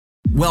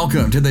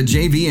Welcome to the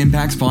JV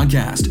Impacts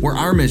Podcast, where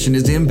our mission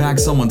is to impact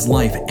someone's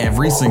life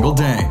every single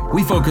day.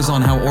 We focus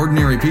on how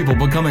ordinary people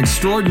become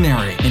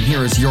extraordinary. And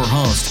here is your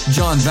host,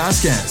 John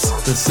Vasquez,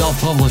 the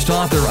self-published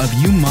author of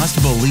You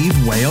Must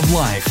Believe Way of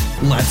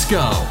Life. Let's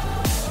go.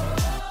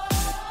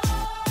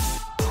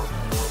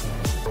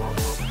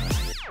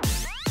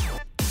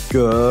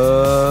 Good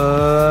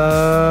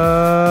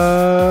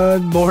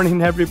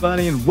morning,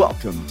 everybody, and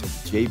welcome to the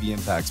JV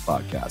Impacts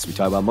Podcast. We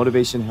talk about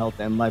motivation, health,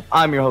 and life.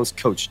 I'm your host,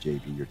 Coach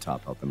JV, your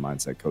top health and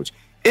mindset coach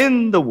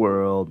in the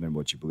world. Remember,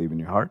 what you believe in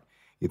your heart,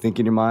 you think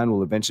in your mind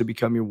will eventually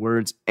become your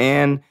words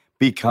and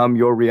become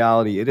your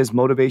reality. It is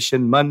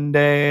Motivation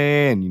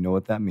Monday, and you know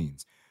what that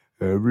means.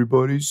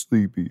 Everybody's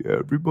sleepy.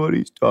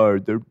 Everybody's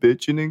tired. They're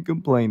bitching and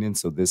complaining.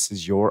 So this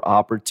is your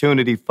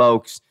opportunity,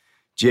 folks.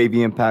 JV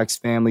Impacts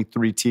family,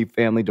 3T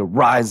family, to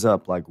rise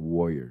up like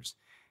warriors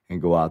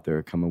and go out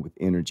there coming with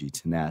energy,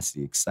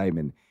 tenacity,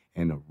 excitement,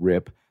 and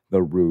rip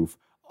the roof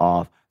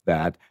off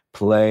that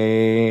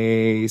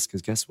place.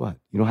 Because guess what?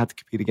 You don't have to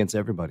compete against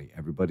everybody.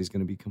 Everybody's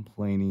going to be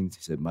complaining,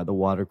 sitting by the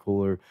water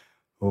cooler.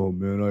 Oh,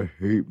 man, I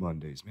hate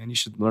Mondays. Man, you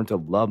should learn to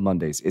love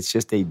Mondays. It's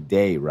just a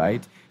day,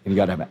 right? And you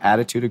got to have an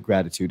attitude of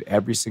gratitude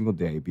every single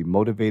day. Be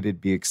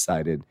motivated, be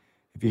excited.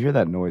 If you hear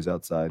that noise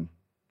outside,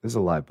 this is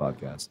a live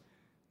podcast.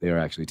 They are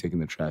actually taking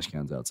the trash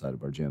cans outside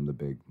of our gym, the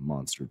big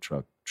monster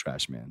truck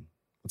trash man.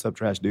 What's up,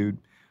 trash dude?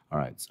 All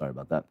right, sorry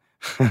about that.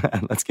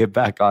 Let's get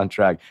back on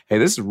track. Hey,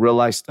 this is real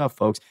life stuff,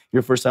 folks.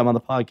 Your first time on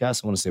the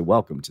podcast, I want to say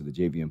welcome to the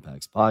JV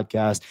Impacts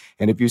Podcast.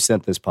 And if you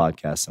sent this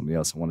podcast to somebody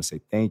else, I want to say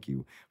thank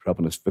you for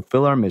helping us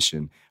fulfill our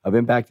mission of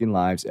impacting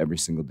lives every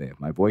single day. If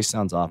my voice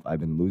sounds off,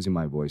 I've been losing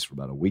my voice for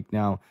about a week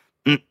now.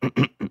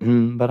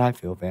 But I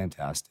feel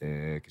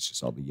fantastic. It's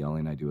just all the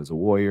yelling I do as a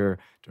warrior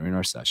during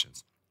our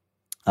sessions.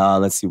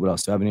 Let's see what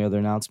else. Do I have any other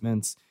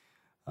announcements?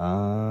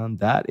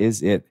 That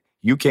is it.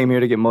 You came here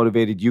to get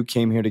motivated. You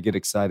came here to get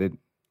excited.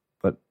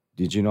 But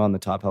did you know I'm the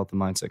top health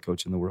and mindset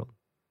coach in the world?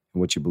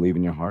 And what you believe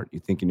in your heart, you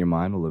think in your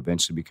mind will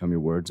eventually become your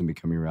words and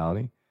become your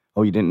reality.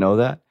 Oh, you didn't know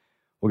that?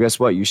 Well, guess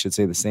what? You should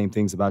say the same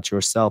things about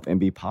yourself and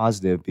be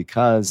positive,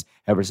 because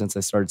ever since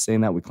I started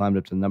saying that, we climbed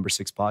up to the number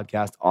 6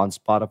 podcast on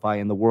Spotify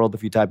in the world.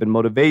 If you type in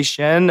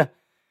motivation,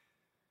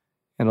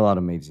 and a lot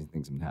of amazing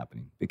things have been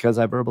happening because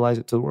I verbalize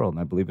it to the world and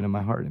I believe it in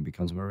my heart and it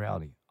becomes my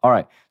reality. All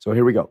right, so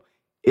here we go.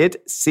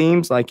 It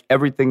seems like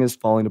everything is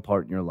falling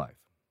apart in your life.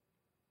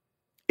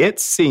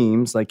 It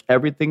seems like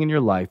everything in your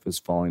life is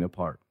falling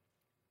apart.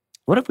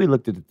 What if we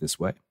looked at it this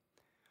way?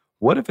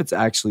 What if it's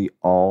actually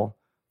all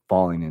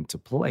falling into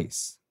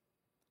place?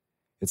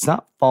 It's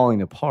not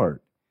falling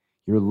apart.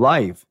 Your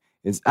life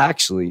is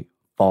actually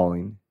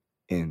falling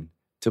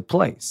into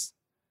place.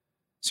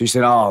 So you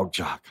said, oh,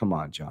 John, come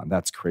on, John,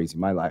 that's crazy.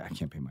 My life, I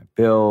can't pay my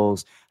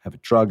bills. I have a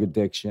drug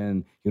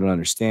addiction. You don't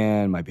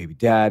understand. My baby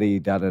daddy,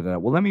 da-da-da.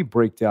 Well, let me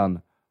break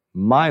down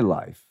my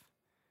life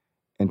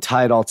and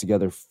tie it all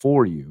together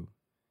for you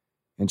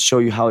and show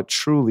you how it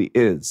truly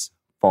is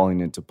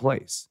falling into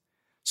place.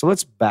 So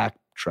let's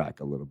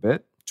backtrack a little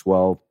bit.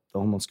 12,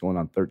 almost going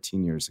on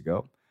 13 years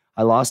ago,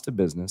 I lost a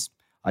business.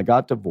 I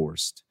got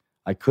divorced.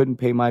 I couldn't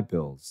pay my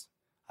bills.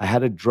 I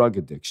had a drug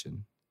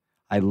addiction.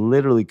 I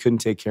literally couldn't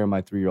take care of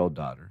my 3-year-old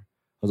daughter.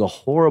 I was a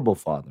horrible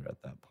father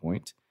at that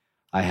point.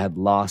 I had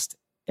lost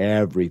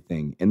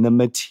everything. In the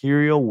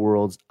material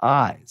world's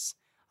eyes,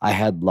 I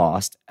had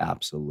lost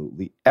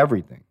absolutely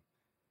everything.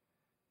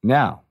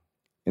 Now,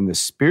 in the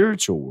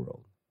spiritual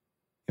world,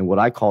 in what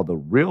I call the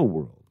real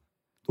world,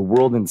 the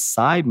world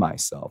inside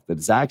myself that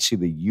is actually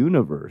the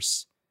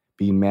universe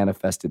being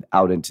manifested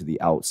out into the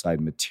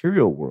outside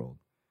material world,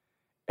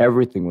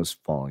 everything was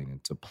falling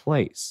into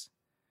place.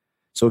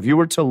 So if you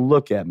were to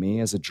look at me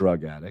as a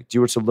drug addict,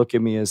 you were to look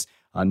at me as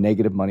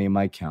negative money in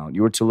my account,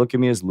 you were to look at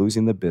me as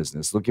losing the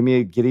business, look at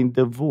me getting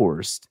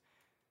divorced,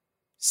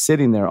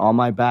 sitting there on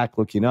my back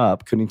looking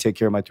up, couldn't take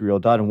care of my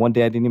 3-year-old daughter, and one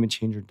day I didn't even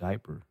change her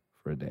diaper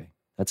for a day.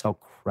 That's how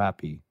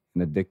crappy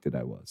and addicted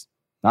I was.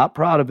 Not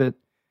proud of it,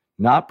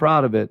 not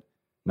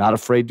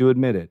afraid to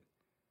admit it.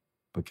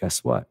 But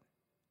guess what?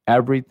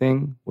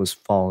 Everything was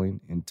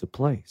falling into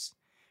place.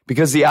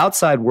 Because the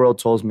outside world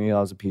told me I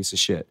was a piece of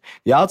shit.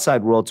 The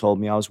outside world told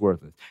me I was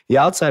worthless. The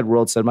outside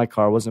world said my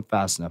car wasn't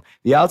fast enough.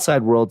 The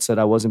outside world said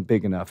I wasn't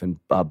big enough and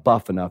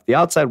buff enough. The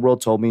outside world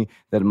told me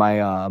that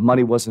my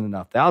money wasn't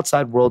enough. The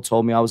outside world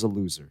told me I was a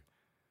loser.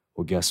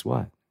 Well, guess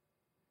what?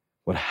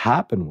 What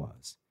happened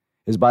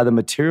is by the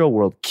material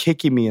world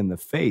kicking me in the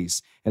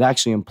face, it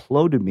actually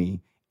imploded me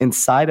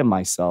inside of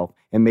myself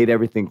and made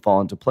everything fall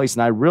into place.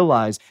 And I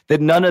realized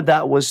that none of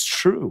that was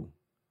true.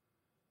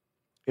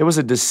 It was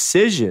a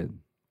decision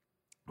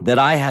that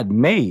I had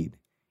made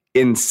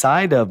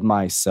inside of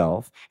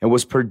myself and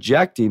was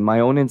projecting my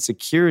own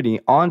insecurity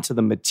onto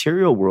the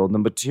material world. And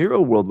the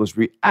material world was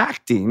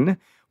reacting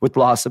with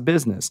loss of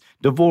business,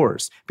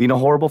 divorce, being a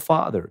horrible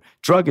father,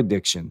 drug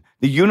addiction.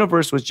 The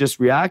universe was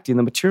just reacting.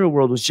 The material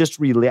world was just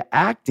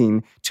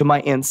reacting to my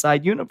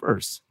inside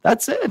universe.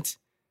 That's it.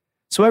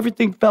 So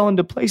everything fell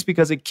into place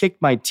because it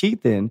kicked my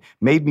teeth in,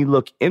 made me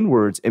look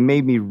inwards, and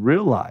made me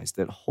realize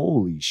that,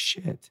 holy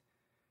shit,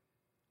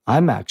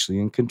 I'm actually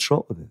in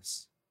control of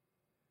this.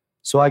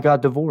 So I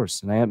got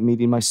divorced and I ended up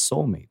meeting my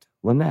soulmate,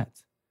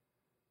 Lynette.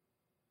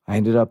 I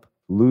ended up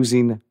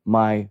losing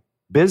my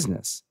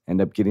business,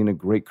 ended up getting a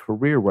great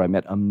career where I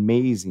met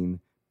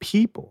amazing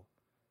people.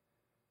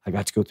 I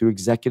got to go through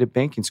executive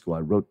banking school. I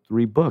wrote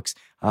 3 books.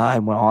 I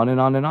went on and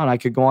on and on. I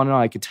could go on and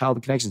on. I could tell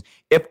the connections.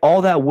 If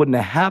all that wouldn't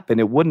have happened,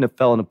 it wouldn't have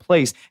fell into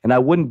place, and I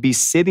wouldn't be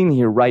sitting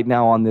here right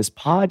now on this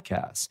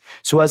podcast.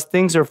 So as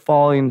things are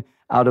falling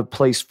out of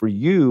place for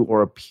you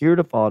or appear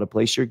to fall out of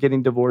place, you're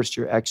getting divorced,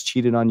 your ex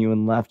cheated on you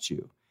and left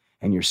you,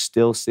 and you're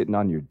still sitting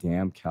on your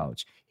damn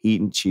couch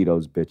eating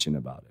Cheetos, bitching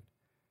about it.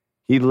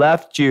 He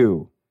left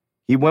you.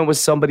 He went with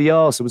somebody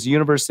else. It was the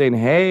universe saying,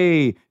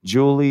 hey,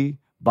 Julie,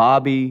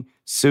 Bobby,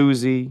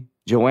 Susie,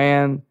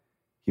 Joanne,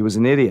 he was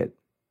an idiot.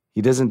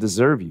 He doesn't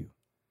deserve you.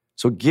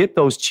 So get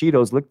those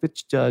Cheetos, lick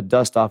the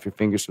dust off your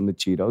fingers from the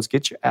Cheetos,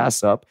 get your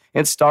ass up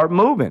and start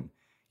moving.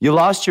 You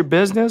lost your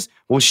business?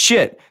 Well,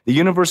 shit. The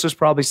universe is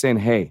probably saying,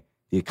 hey,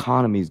 the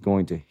economy is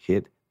going to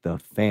hit the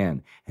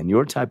fan, and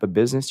your type of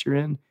business you're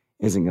in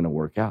isn't going to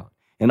work out.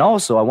 And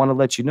also, I want to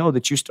let you know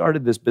that you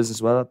started this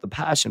business without the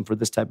passion for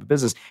this type of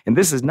business. And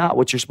this is not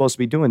what you're supposed to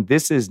be doing.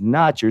 This is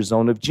not your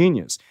zone of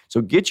genius.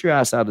 So get your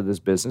ass out of this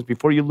business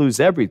before you lose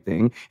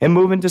everything and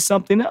move into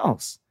something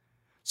else.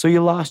 So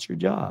you lost your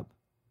job.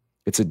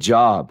 It's a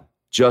job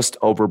just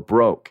over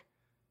broke.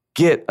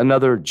 Get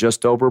another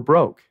just over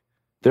broke.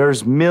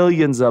 There's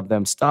millions of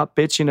them. Stop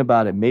bitching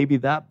about it. Maybe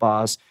that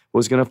boss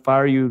was going to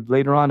fire you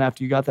later on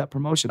after you got that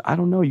promotion. I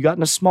don't know. You got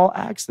in a small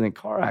accident,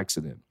 car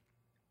accident.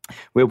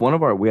 We had one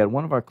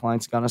of our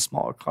clients got in a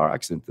smaller car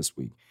accident this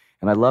week,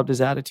 and I loved his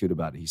attitude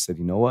about it. He said,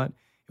 you know what?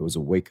 It was a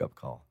wake-up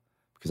call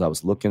because I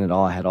was looking at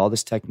I had all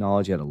this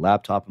technology. I had a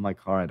laptop in my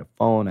car. I had a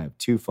phone. I have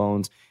 2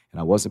 phones, and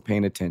I wasn't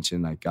paying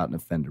attention. I got in a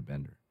fender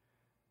bender.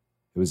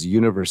 It was the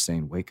universe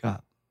saying, wake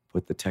up,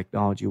 put the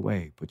technology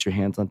away, put your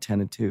hands on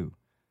 10 and 2.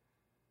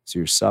 So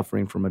you're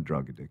suffering from a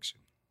drug addiction,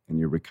 and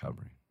you're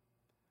recovering.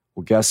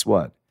 Well, guess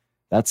what?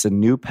 That's a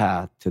new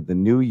path to the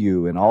new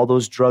you, and all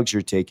those drugs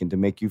you're taking to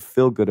make you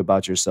feel good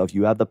about yourself.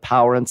 You have the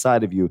power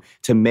inside of you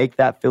to make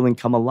that feeling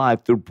come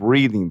alive through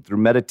breathing, through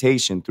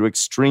meditation, through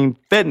extreme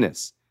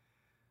fitness.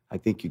 I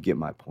think you get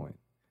my point.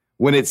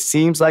 When it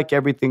seems like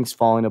everything's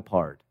falling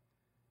apart,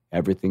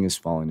 everything is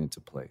falling into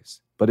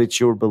place. But it's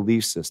your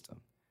belief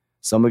system.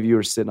 Some of you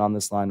are sitting on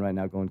this line right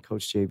now going,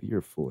 Coach JV,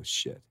 you're full of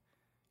shit.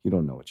 You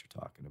don't know what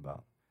you're talking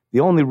about.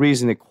 The only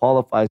reason it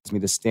qualifies me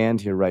to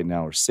stand here right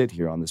now or sit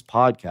here on this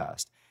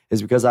podcast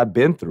is because I've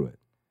been through it.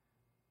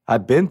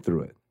 I've been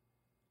through it.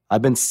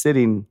 I've been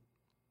sitting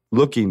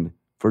looking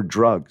for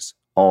drugs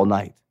all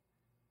night.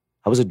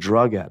 I was a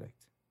drug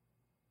addict.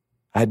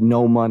 I had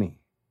no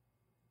money.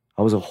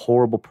 I was a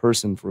horrible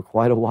person for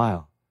quite a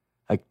while.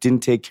 I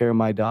didn't take care of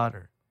my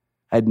daughter.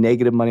 I had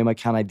negative money in my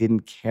account. I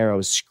didn't care. I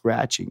was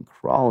scratching,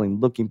 crawling,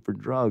 looking for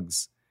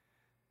drugs.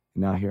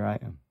 And now here I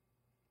am.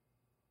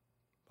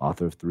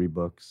 Author of 3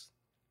 books,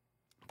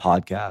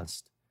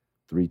 podcast,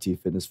 3T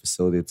fitness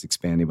facility that's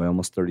expanding by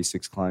almost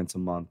 36 clients a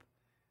month.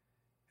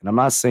 And I'm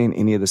not saying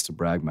any of this to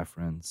brag, my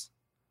friends.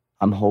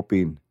 I'm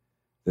hoping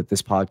that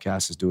this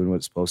podcast is doing what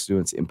it's supposed to do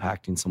and it's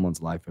impacting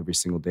someone's life every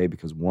single day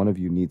because one of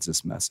you needs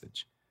this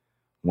message.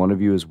 One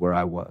of you is where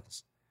I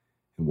was,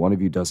 and one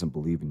of you doesn't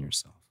believe in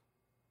yourself.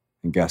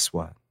 And guess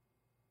what?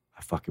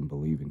 I fucking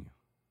believe in you.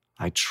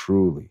 I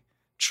truly,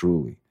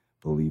 truly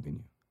believe in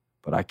you.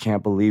 But I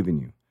can't believe in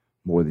you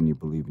more than you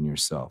believe in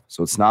yourself.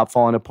 So it's not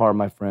falling apart,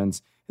 my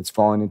friends. It's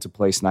falling into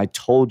place. And I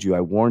told you, I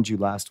warned you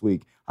last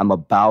week, I'm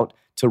about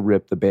to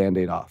rip the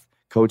Band-Aid off.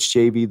 Coach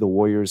JV, the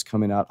Warrior, is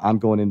coming out. I'm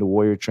going into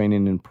Warrior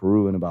training in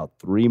Peru in about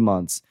 3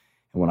 months.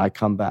 And when I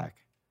come back,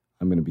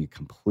 I'm going to be a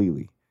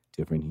completely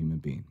different human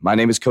being. My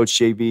name is Coach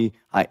JV.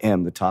 I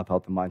am the top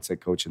health and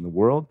mindset coach in the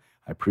world.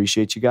 I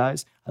appreciate you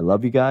guys. I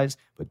love you guys.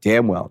 But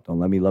damn well, don't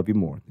let me love you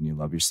more than you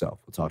love yourself.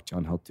 We'll talk to you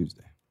on Health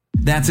Tuesday.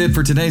 That's it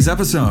for today's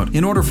episode.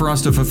 In order for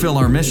us to fulfill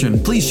our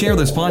mission, please share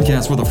this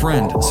podcast with a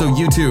friend so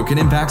you too can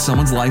impact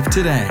someone's life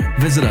today.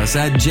 Visit us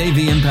at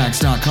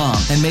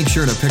jvimpacts.com and make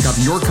sure to pick up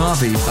your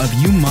copy of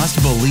You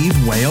Must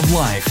Believe Way of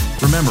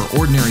Life. Remember,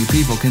 ordinary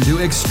people can do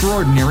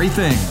extraordinary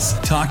things.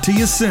 Talk to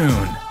you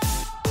soon.